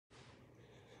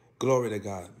Glory to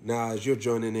God. Now, as you're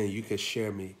joining in, you can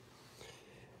share me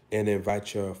and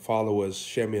invite your followers,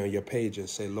 share me on your page and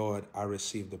say, Lord, I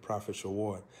received the Prophet's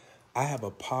Reward. I have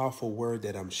a powerful word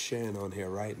that I'm sharing on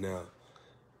here right now.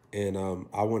 And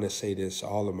I want to say this,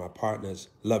 all of my partners,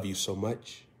 love you so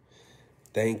much.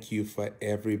 Thank you for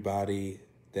everybody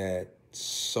that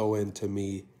sow into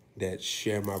me, that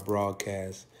share my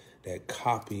broadcast, that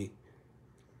copy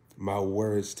my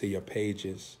words to your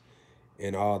pages,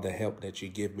 and all the help that you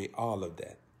give me, all of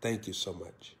that. Thank you so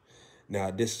much. Now,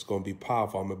 this is going to be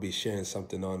powerful. I'm going to be sharing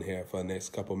something on here for the next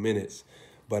couple minutes.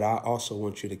 But I also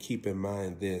want you to keep in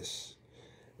mind this,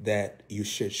 that you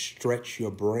should stretch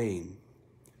your brain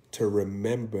to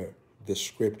remember the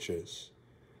scriptures.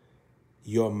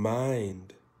 Your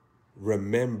mind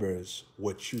remembers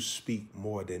what you speak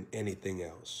more than anything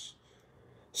else.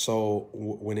 So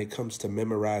when it comes to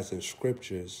memorizing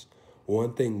scriptures,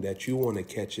 one thing that you want to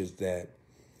catch is that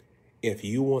if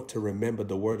you want to remember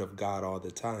the word of God all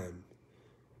the time,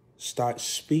 start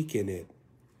speaking it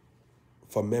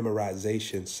for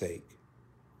memorization's sake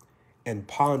and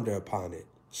ponder upon it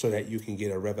so that you can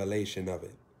get a revelation of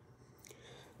it.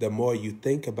 The more you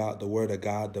think about the word of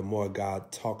God, the more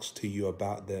God talks to you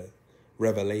about the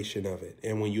revelation of it.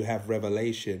 And when you have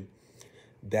revelation,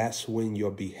 that's when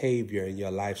your behavior and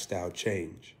your lifestyle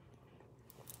change.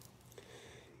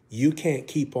 You can't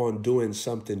keep on doing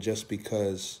something just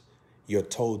because you're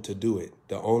told to do it.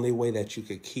 The only way that you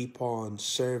could keep on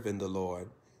serving the Lord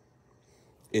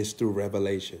is through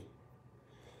revelation.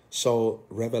 So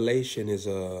revelation is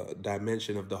a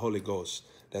dimension of the Holy Ghost.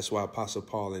 That's why Apostle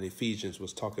Paul in Ephesians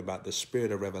was talking about the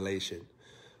spirit of revelation,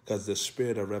 because the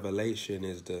spirit of revelation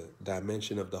is the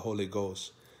dimension of the Holy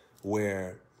Ghost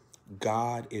where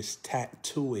God is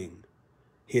tattooing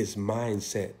his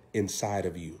mindset inside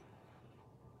of you.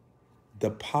 The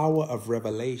power of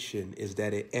revelation is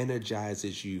that it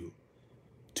energizes you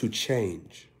to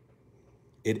change.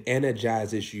 It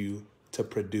energizes you to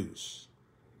produce.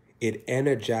 It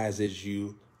energizes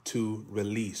you to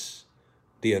release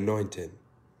the anointing.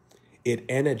 It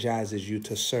energizes you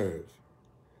to serve.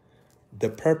 The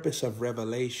purpose of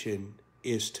revelation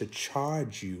is to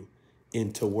charge you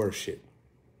into worship.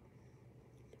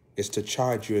 It's to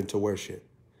charge you into worship.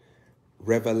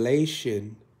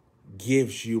 Revelation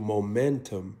gives you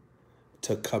momentum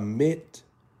to commit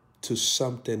to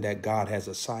something that God has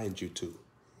assigned you to.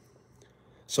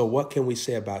 So what can we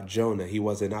say about Jonah? He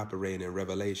wasn't operating in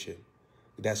revelation.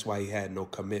 That's why he had no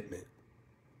commitment.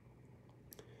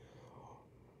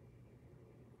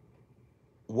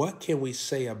 What can we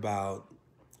say about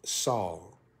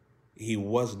Saul? He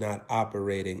was not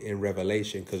operating in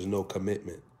revelation because no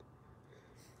commitment.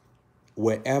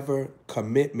 Wherever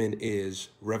commitment is,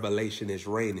 revelation is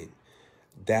reigning.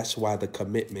 That's why the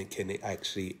commitment can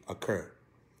actually occur.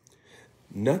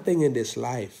 Nothing in this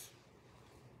life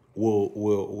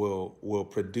will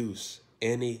produce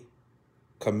any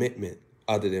commitment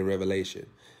other than revelation.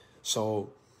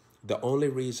 So the only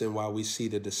reason why we see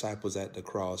the disciples at the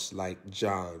cross, like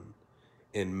John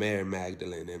and Mary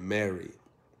Magdalene and Mary,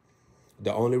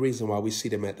 the only reason why we see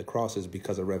them at the cross is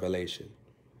because of revelation.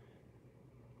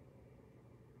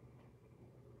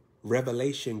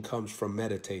 Revelation comes from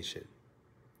meditation.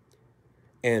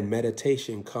 And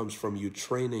meditation comes from you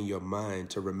training your mind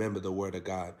to remember the word of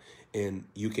God. And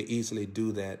you can easily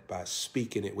do that by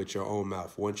speaking it with your own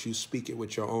mouth. Once you speak it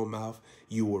with your own mouth,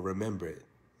 you will remember it.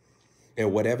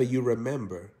 And whatever you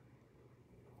remember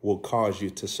will cause you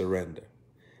to surrender,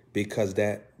 because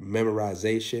that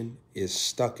memorization is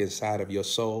stuck inside of your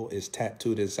soul, is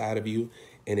tattooed inside of you,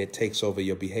 and it takes over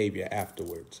your behavior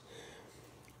afterwards.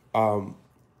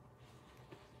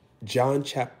 John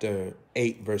chapter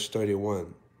 8, verse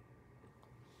 31.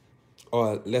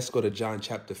 Or let's go to John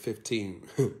chapter 15.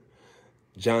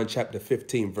 John chapter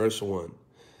 15, verse 1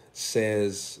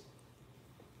 says,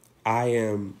 I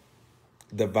am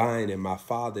the vine and my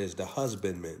Father is the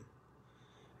husbandman.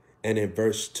 And in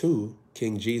verse 2,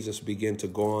 King Jesus began to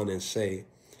go on and say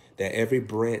that every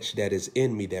branch that is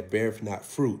in me that beareth not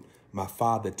fruit, my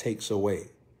Father takes away.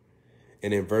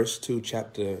 And in verse 2,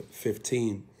 chapter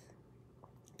 15,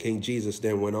 King Jesus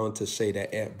then went on to say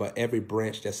that, but every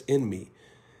branch that's in me,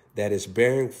 that is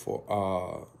bearing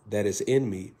that is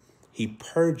in me, he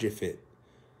purgeth it,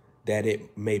 that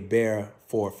it may bear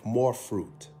forth more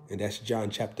fruit. And that's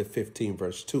John chapter 15,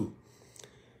 verse 2.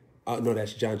 No,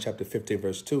 that's John chapter 15,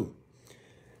 verse 2.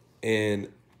 And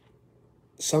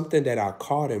something that I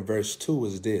caught in verse 2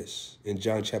 is this, in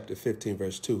John chapter 15,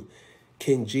 verse 2.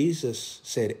 King Jesus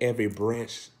said, every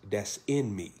branch that's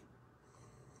in me,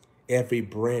 every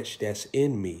branch that's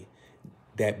in me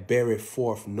that beareth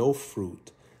forth no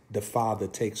fruit, the Father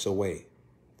takes away.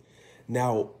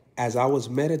 Now, as I was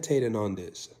meditating on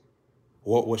this,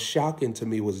 what was shocking to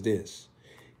me was this.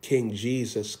 King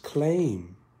Jesus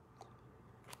claimed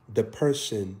the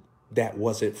person that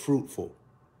wasn't fruitful.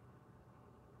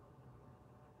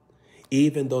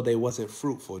 Even though they wasn't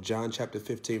fruitful. John chapter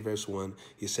 15, verse 1,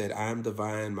 he said, I am the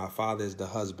vine, my Father is the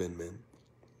husbandman.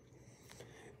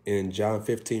 In John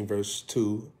 15, verse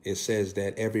 2, it says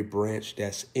that every branch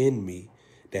that's in me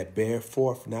that bear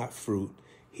forth not fruit,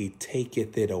 he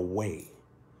taketh it away.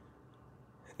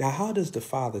 Now, how does the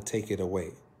Father take it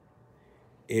away?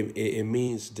 It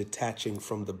means detaching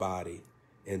from the body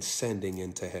and sending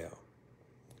into hell.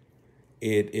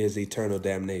 It is eternal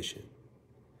damnation.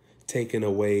 Taken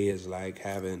away is like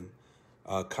having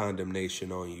a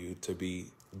condemnation on you to be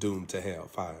doomed to hell,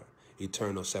 fire,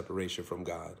 eternal separation from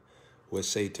God, where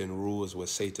Satan rules, where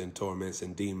Satan torments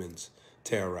and demons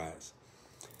terrorize.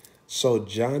 So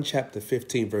John chapter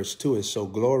 15, verse 2 is so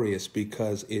glorious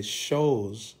because it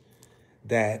shows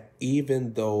that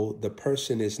even though the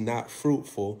person is not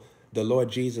fruitful, the Lord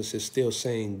Jesus is still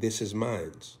saying, this is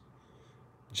mine.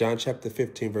 John chapter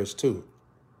 15, verse 2.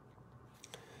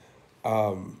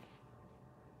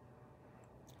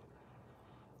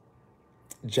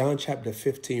 John chapter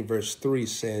 15, verse 3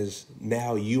 says,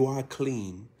 now you are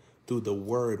clean through the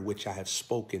word which I have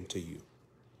spoken to you.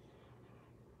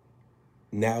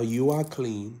 Now you are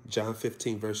clean, John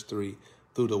 15, verse 3,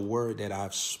 through the word that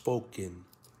I've spoken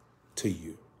to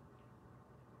you.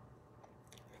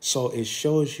 So it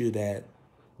shows you that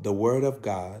the word of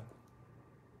God,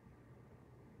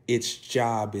 its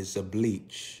job is to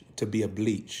be a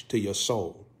bleach to your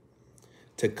soul,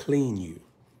 to clean you.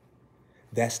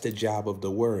 That's the job of the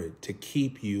word, to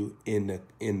keep you in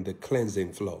the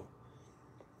cleansing flow.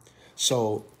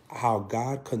 So how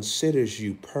God considers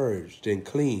you purged and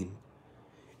clean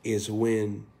is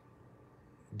when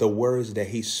the words that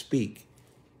he speaks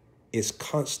is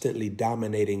constantly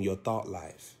dominating your thought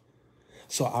life.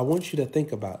 So I want you to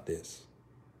think about this.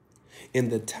 In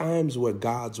the times where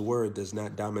God's word does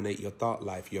not dominate your thought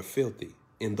life, you're filthy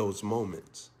in those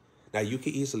moments. Now, you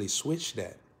can easily switch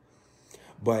that.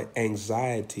 But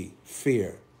anxiety,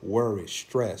 fear, worry,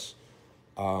 stress,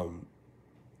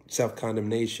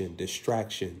 self-condemnation,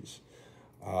 distractions,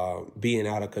 being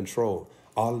out of control,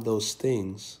 all of those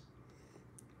things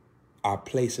are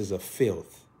places of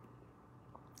filth.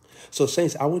 So,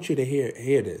 saints, I want you to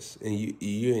hear this, and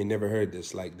you ain't never heard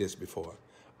this like this before.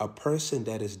 A person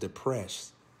that is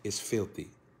depressed is filthy.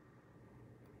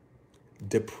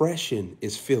 Depression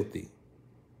is filthy.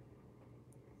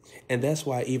 And that's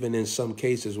why even in some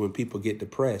cases when people get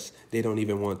depressed, they don't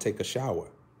even want to take a shower.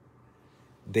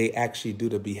 They actually do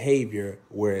the behavior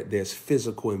where there's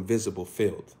physical and visible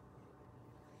filth.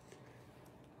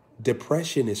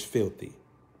 Depression is filthy.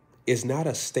 It's not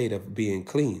a state of being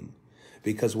clean,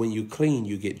 because when you clean,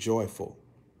 you get joyful.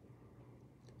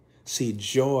 See,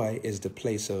 joy is the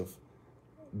place of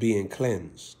being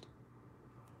cleansed.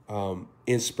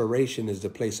 Inspiration is the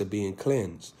place of being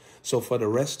cleansed. So for the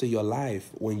rest of your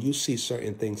life, when you see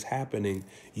certain things happening,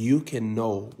 you can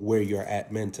know where you're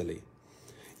at mentally.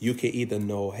 You can either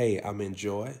know, hey, I'm in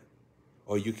joy,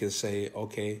 or you can say,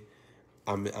 okay,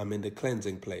 I'm in the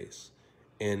cleansing place.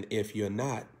 And if you're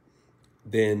not,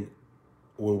 then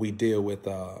when we deal with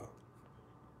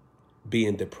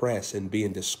being depressed and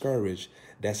being discouraged,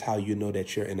 that's how you know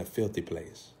that you're in a filthy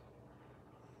place.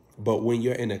 But when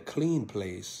you're in a clean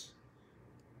place,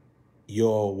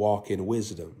 you'll walk in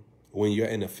wisdom. When you're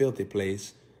in a filthy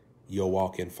place, you'll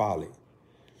walk in folly.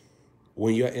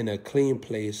 When you're in a clean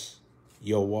place,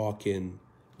 you'll walk in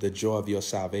the joy of your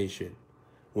salvation.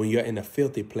 When you're in a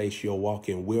filthy place, you'll walk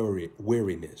in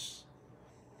weariness.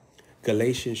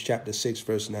 Galatians chapter 6,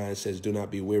 verse 9 says, do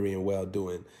not be weary in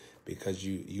well-doing, because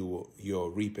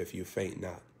you'll reap if you faint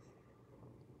not.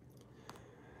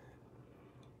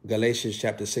 Galatians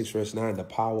chapter 6, verse 9, the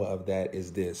power of that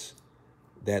is this,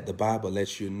 that the Bible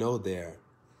lets you know there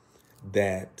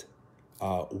that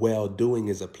well-doing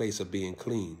is a place of being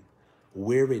clean.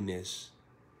 Weariness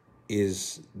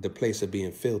is the place of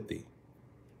being filthy.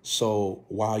 So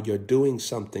while you're doing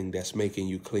something that's making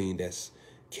you clean, that's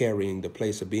carrying the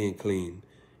place of being clean,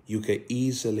 you could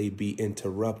easily be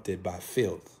interrupted by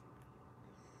filth.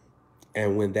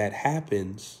 And when that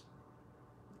happens,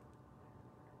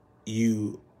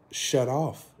 you shut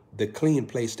off the clean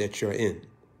place that you're in,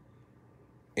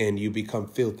 and you become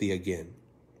filthy again.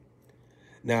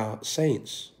 Now,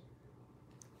 saints,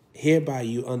 hereby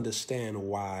you understand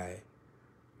why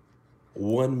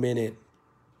 1 minute,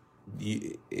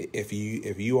 if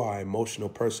you are an emotional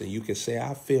person, you can say,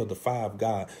 I feel the fire of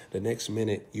God. The next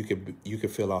minute, you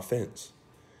could feel offense.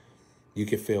 You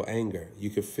could feel anger. You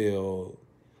could feel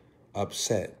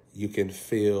upset. You can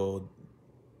feel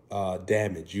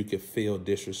damaged. You can feel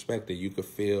disrespected. You can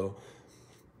feel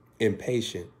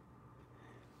impatient,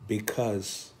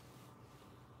 because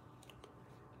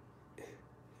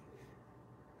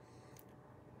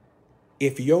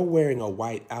if you're wearing a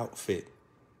white outfit,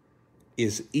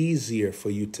 it's easier for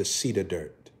you to see the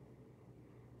dirt.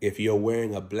 If you're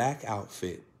wearing a black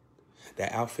outfit,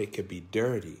 that outfit could be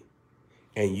dirty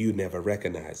and you never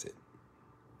recognize it.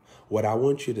 What I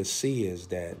want you to see is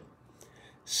that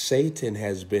Satan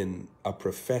has been a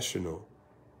professional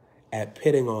at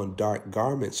putting on dark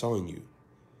garments on you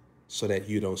so that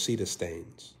you don't see the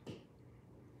stains.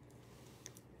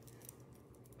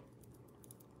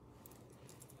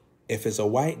 If it's a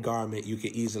white garment, you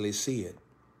can easily see it.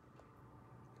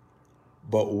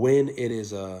 But when it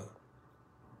is a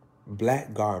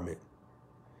black garment,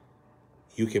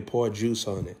 you can pour juice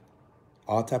on it.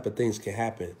 All type of things can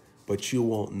happen, but you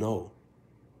won't know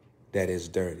that it's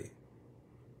dirty.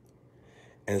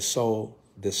 And so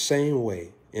the same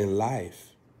way in life,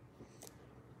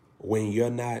 when you're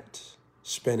not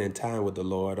spending time with the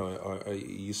Lord, or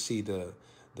you see the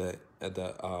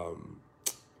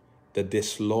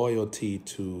disloyalty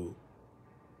to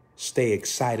stay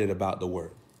excited about the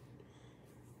word,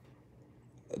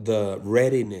 the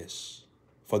readiness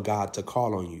for God to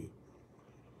call on you,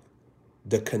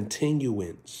 the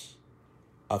continuance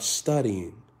of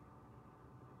studying,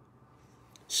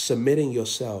 submitting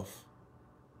yourself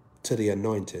to the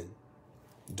anointing,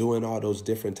 doing all those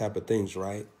different type of things,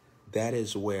 right? That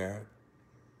is where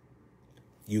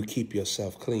you keep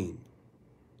yourself clean.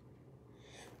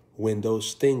 When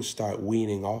those things start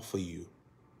weaning off of you,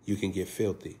 you can get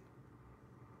filthy.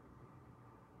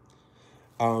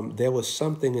 There was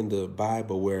something in the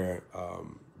Bible where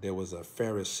there was a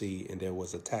Pharisee and there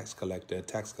was a tax collector. A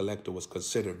tax collector was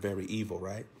considered very evil,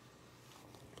 right?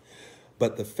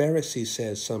 But the Pharisee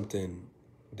said something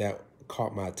that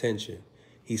caught my attention.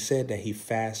 He said that he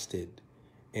fasted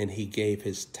and he gave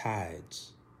his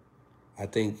tithes. I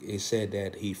think he said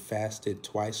that he fasted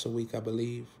twice a week, I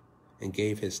believe, and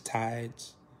gave his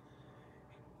tithes,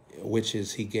 which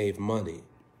is he gave money.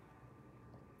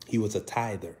 He was a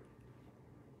tither.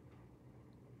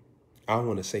 I don't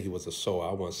want to say he was a sower.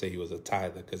 I want to say he was a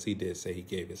tither, because he did say he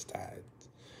gave his tithes,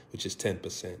 which is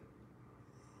 10%.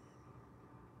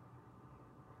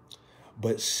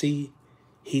 But see,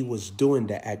 he was doing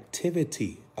the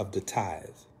activity of the tithe.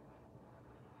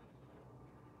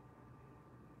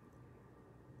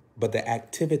 But the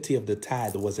activity of the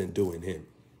tithe wasn't doing him.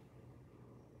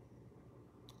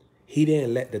 He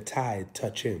didn't let the tithe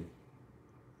touch him.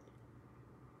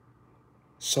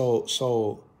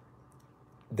 So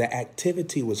the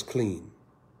activity was clean.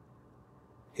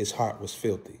 His heart was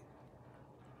filthy.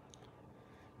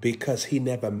 Because he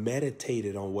never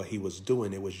meditated on what he was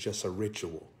doing. It was just a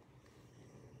ritual.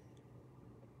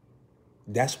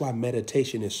 That's why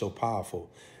meditation is so powerful,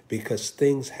 because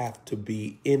things have to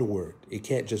be inward. It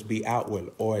can't just be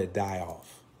outward or it die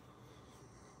off.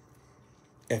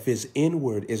 If it's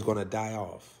inward, it's going to die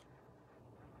off.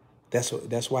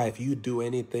 That's why if you do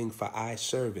anything for eye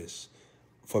service,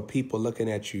 for people looking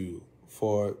at you,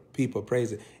 for people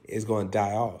praising, it's going to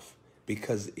die off,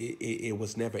 because it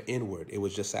was never inward. It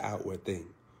was just an outward thing.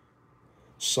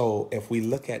 So if we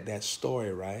look at that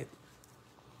story, right,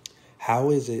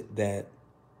 how is it that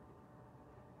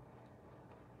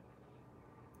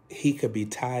he could be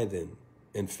tithing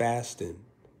and fasting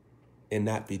and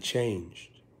not be changed?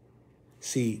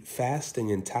 See,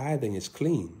 fasting and tithing is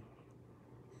clean.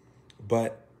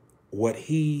 But what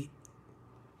he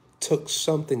took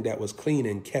something that was clean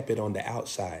and kept it on the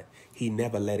outside, he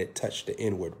never let it touch the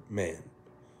inward man.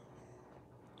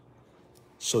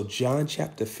 So John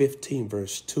chapter 15,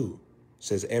 verse 2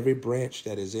 says, every branch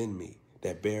that is in me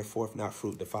that bear forth not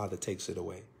fruit, the Father takes it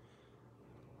away.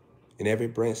 And every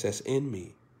branch that's in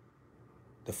me,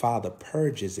 the Father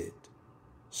purges it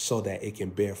so that it can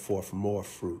bear forth more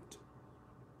fruit.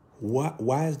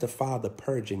 Why is the Father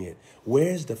purging it?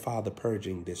 Where is the Father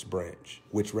purging this branch,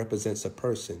 which represents a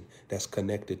person that's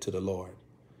connected to the Lord?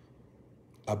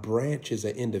 A branch is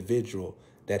an individual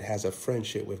that has a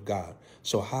friendship with God.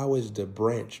 So how is the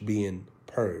branch being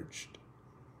purged?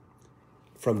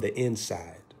 From the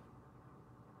inside.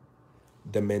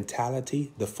 The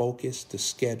mentality, the focus, the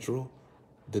schedule,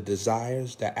 the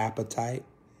desires, the appetite,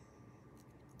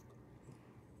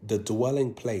 the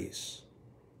dwelling place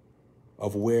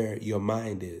of where your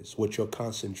mind is, what you're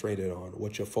concentrated on,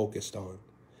 what you're focused on.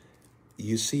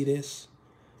 You see this?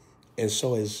 And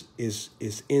so is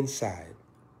inside,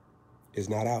 is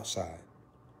not outside.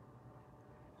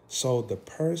 So the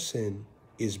person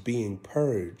is being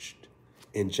purged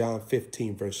In John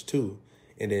 15, verse 2,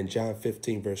 and in John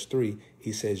 15, verse 3,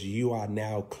 he says, you are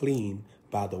now clean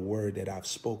by the word that I've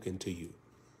spoken to you.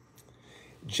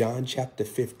 John chapter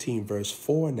 15, verse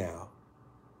 4 now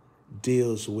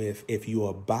deals with, if you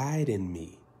abide in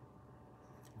me,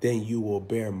 then you will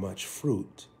bear much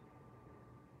fruit.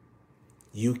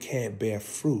 You can't bear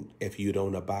fruit if you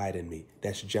don't abide in me.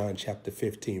 That's John chapter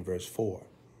 15, verse 4.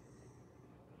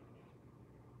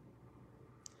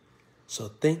 So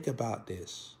think about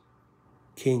this.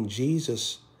 King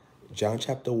Jesus, John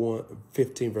chapter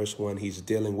 15, verse 1, he's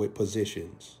dealing with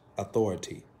positions,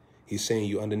 authority. He's saying,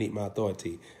 you underneath my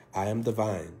authority. I am the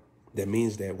vine. That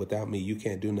means that without me, you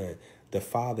can't do nothing. The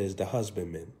Father is the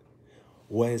husbandman.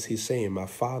 What is he saying? My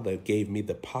Father gave me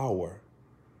the power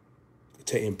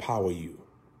to empower you.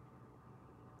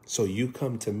 So you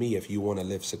come to me if you want to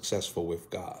live successful with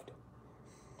God.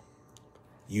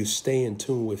 You stay in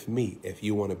tune with me if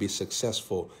you want to be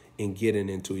successful in getting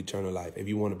into eternal life. If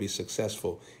you want to be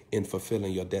successful in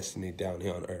fulfilling your destiny down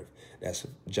here on earth. That's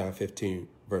John 15,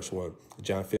 verse 1.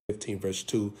 John 15, verse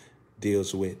 2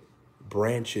 deals with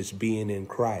branches being in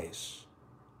Christ,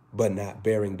 but not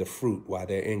bearing the fruit while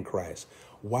they're in Christ.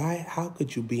 Why? How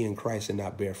could you be in Christ and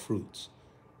not bear fruits?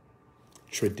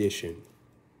 Tradition.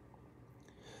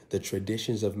 The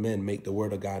traditions of men make the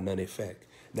word of God none effect.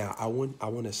 Now, I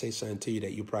want to say something to you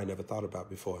that you probably never thought about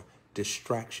before.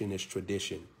 Distraction is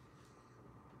tradition.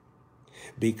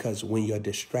 Because when you're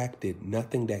distracted,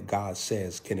 nothing that God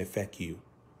says can affect you.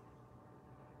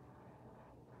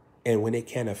 And when it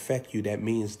can't affect you, that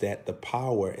means that the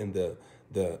power and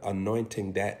the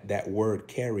anointing that word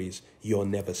carries, you'll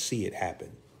never see it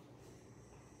happen.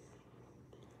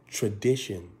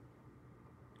 Tradition.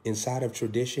 Inside of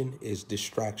tradition is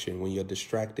distraction. When you're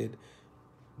distracted,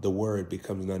 the word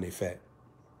becomes non-effect.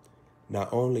 Not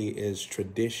only is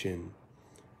tradition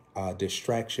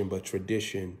distraction, but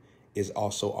tradition is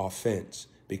also offense.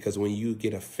 Because when you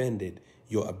get offended,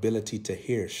 your ability to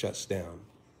hear shuts down.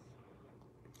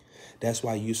 That's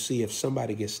why you see if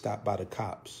somebody gets stopped by the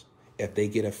cops, if they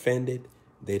get offended,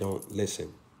 they don't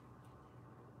listen.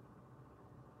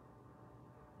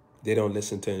 They don't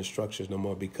listen to instructions no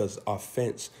more because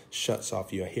offense shuts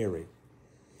off your hearing.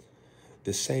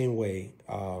 The same way,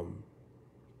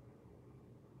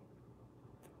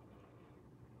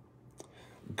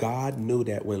 God knew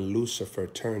that when Lucifer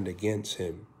turned against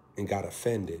him and got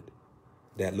offended,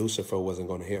 that Lucifer wasn't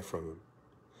going to hear from him.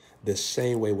 The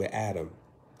same way with Adam,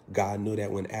 God knew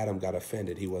that when Adam got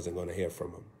offended, he wasn't going to hear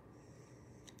from him.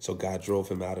 So God drove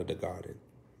him out of the garden.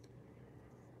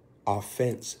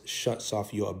 Offense shuts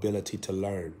off your ability to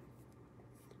learn.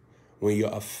 When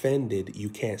you're offended, you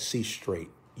can't see straight.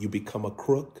 You become a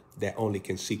crook that only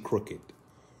can see crooked.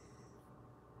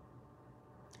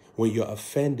 When you're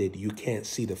offended, you can't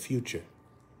see the future.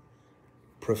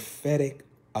 Prophetic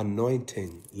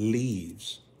anointing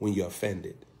leaves when you're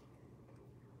offended.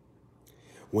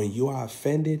 When you are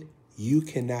offended, you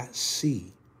cannot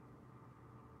see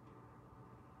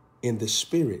in the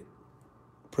spirit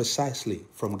precisely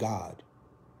from God.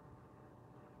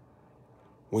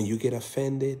 When you get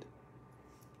offended,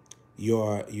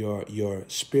 your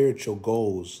spiritual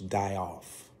goals die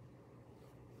off.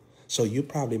 So you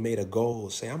probably made a goal,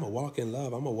 say, I'm going to walk in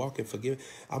love, I'm going to walk in forgiveness,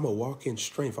 I'm going to walk in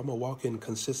strength, I'm going to walk in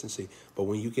consistency. But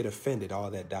when you get offended, all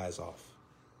that dies off.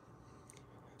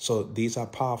 So these are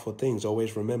powerful things.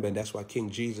 Always remember, and that's why King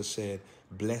Jesus said,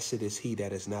 blessed is he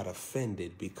that is not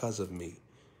offended because of me.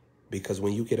 Because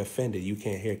when you get offended, you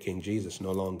can't hear King Jesus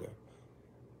no longer.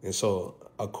 And so,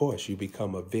 of course, you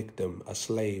become a victim, a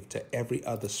slave to every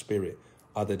other spirit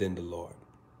other than the Lord.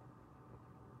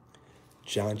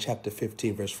 John chapter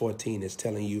 15, verse 14 is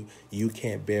telling you, you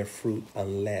can't bear fruit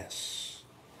unless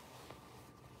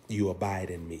you abide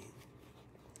in me.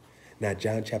 Now,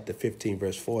 John chapter 15,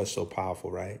 verse 4 is so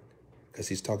powerful, right? Because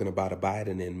he's talking about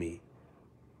abiding in me.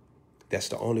 That's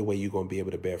the only way you're going to be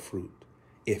able to bear fruit.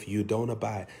 If you don't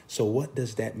abide. So what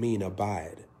does that mean,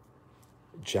 abide?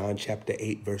 John chapter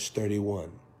 8, verse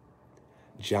 31.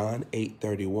 John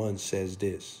 8:31 says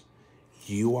this.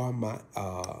 You are my,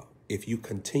 if you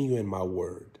continue in my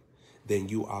word, then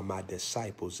you are my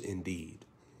disciples indeed.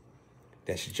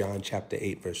 That's John chapter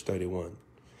 8, verse 31.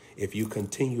 If you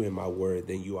continue in my word,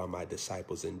 then you are my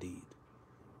disciples indeed.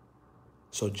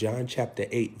 So John chapter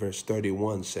 8, verse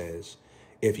 31 says,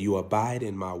 if you abide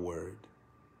in my word,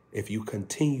 if you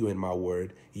continue in my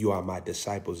word, you are my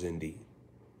disciples indeed.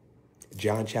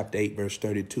 John chapter 8, verse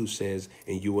 32 says,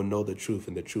 and you will know the truth,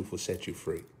 and the truth will set you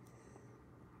free.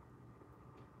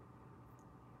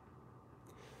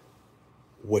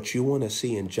 What you want to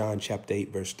see in John chapter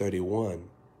 8, verse 31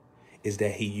 is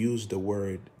that he used the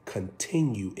word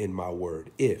continue in my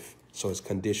word. If, so it's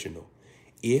conditional.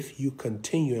 If you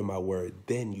continue in my word,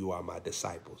 then you are my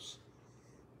disciples.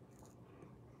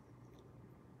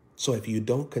 So if you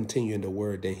don't continue in the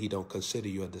word, then he don't consider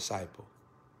you a disciple.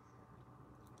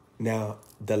 Now,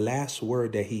 the last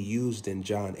word that he used in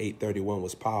John 8:31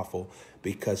 was powerful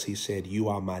because he said, you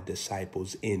are my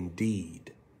disciples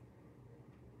indeed.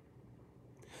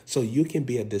 So you can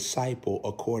be a disciple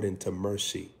according to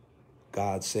mercy.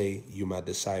 God say, you my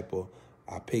disciple,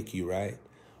 I pick you, right?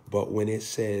 But when it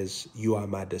says you are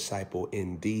my disciple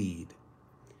indeed,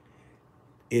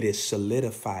 it is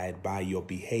solidified by your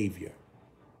behavior.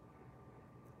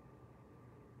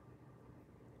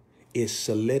 It's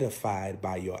solidified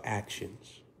by your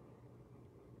actions.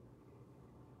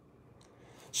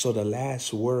 So the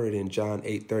last word in John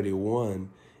 8:31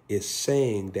 is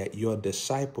saying that your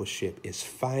discipleship is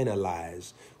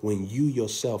finalized when you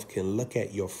yourself can look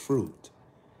at your fruit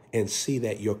and see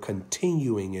that you're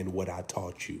continuing in what I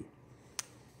taught you.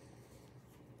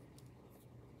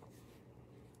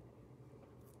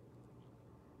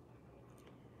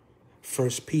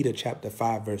 First Peter chapter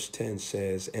 5 verse 10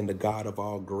 says, and the God of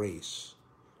all grace,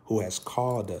 who has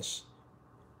called us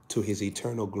to his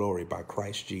eternal glory by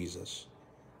Christ Jesus,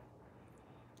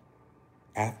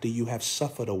 after you have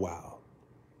suffered a while,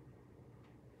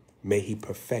 may he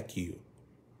perfect you.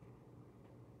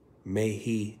 May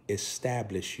he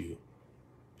establish you,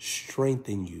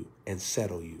 strengthen you, and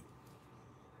settle you.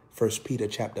 First Peter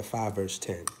chapter 5 verse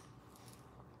 10.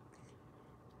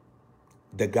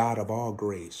 The God of all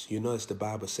grace. You notice the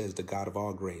Bible says the God of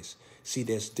all grace. See,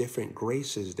 there's different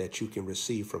graces that you can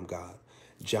receive from God.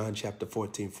 John chapter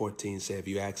 14:14 said, if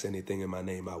you ask anything in my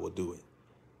name, I will do it.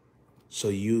 So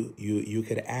you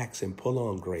could ask and pull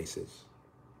on graces.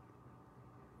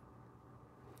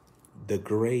 The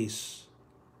grace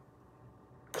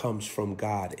comes from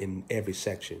God in every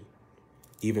section,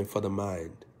 even for the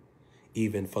mind,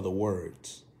 even for the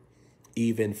words,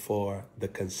 even for the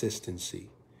consistency.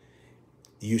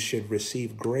 You should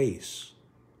receive grace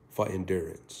for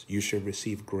endurance. You should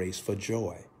receive grace for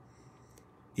joy.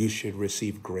 You should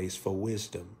receive grace for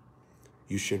wisdom.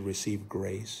 You should receive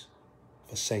grace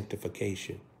for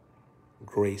sanctification,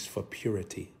 grace for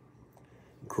purity,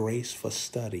 grace for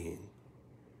studying,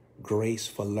 grace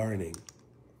for learning,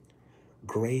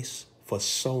 grace for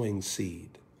sowing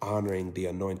seed, honoring the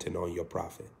anointing on your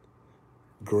prophet,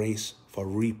 grace for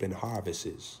reaping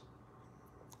harvests,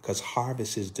 because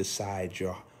harvests decide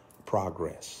your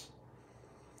progress.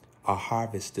 A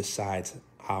harvest decides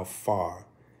how far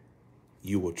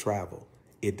you will travel.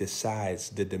 It decides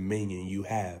the dominion you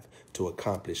have to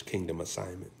accomplish kingdom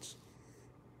assignments.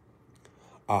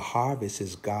 A harvest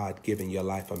is God giving your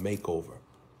life a makeover.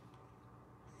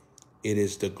 It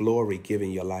is the glory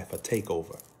giving your life a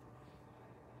takeover.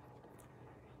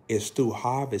 It's through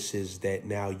harvests that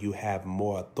now you have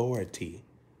more authority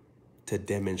to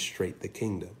demonstrate the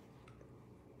kingdom.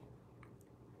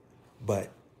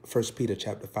 But 1 Peter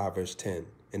chapter 5 verse 10,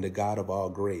 and the God of all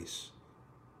grace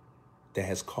that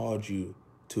has called you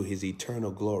to his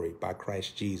eternal glory by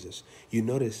Christ Jesus. You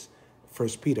notice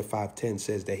 1 Peter 5:10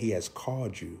 says that he has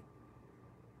called you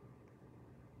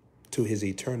to his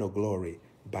eternal glory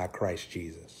by Christ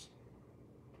Jesus.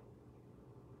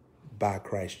 By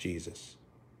Christ Jesus.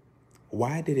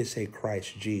 Why did it say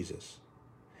Christ Jesus?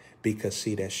 Because,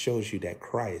 see, that shows you that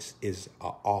Christ is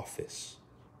an office.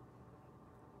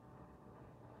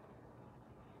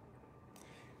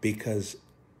 Because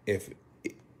if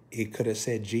he could have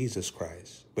said Jesus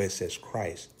Christ, but it says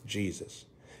Christ Jesus.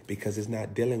 Because it's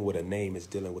not dealing with a name, it's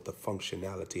dealing with the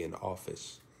functionality and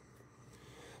office.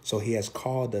 So he has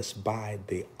called us by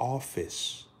the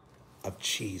office of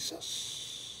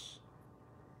Jesus.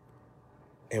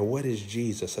 And what is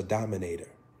Jesus? A dominator.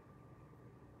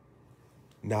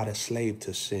 Not a slave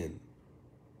to sin.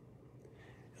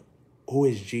 Who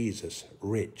is Jesus?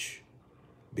 Rich.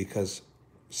 Because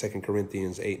 2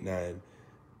 Corinthians 8:9,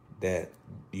 that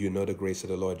you know the grace of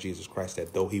the Lord Jesus Christ,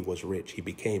 that though he was rich, he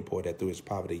became poor, that through his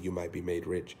poverty you might be made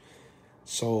rich.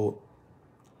 So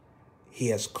he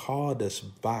has called us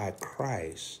by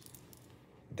Christ.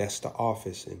 That's the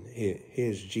office. And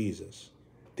here's Jesus,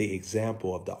 the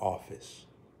example of the office.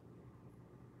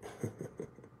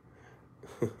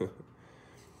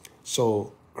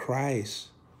 So Christ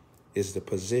is the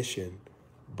position,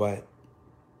 but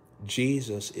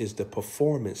Jesus is the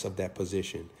performance of that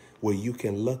position, where you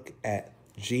can look at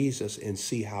Jesus and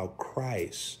see how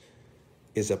Christ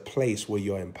is a place where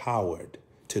you're empowered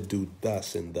to do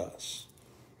thus and thus.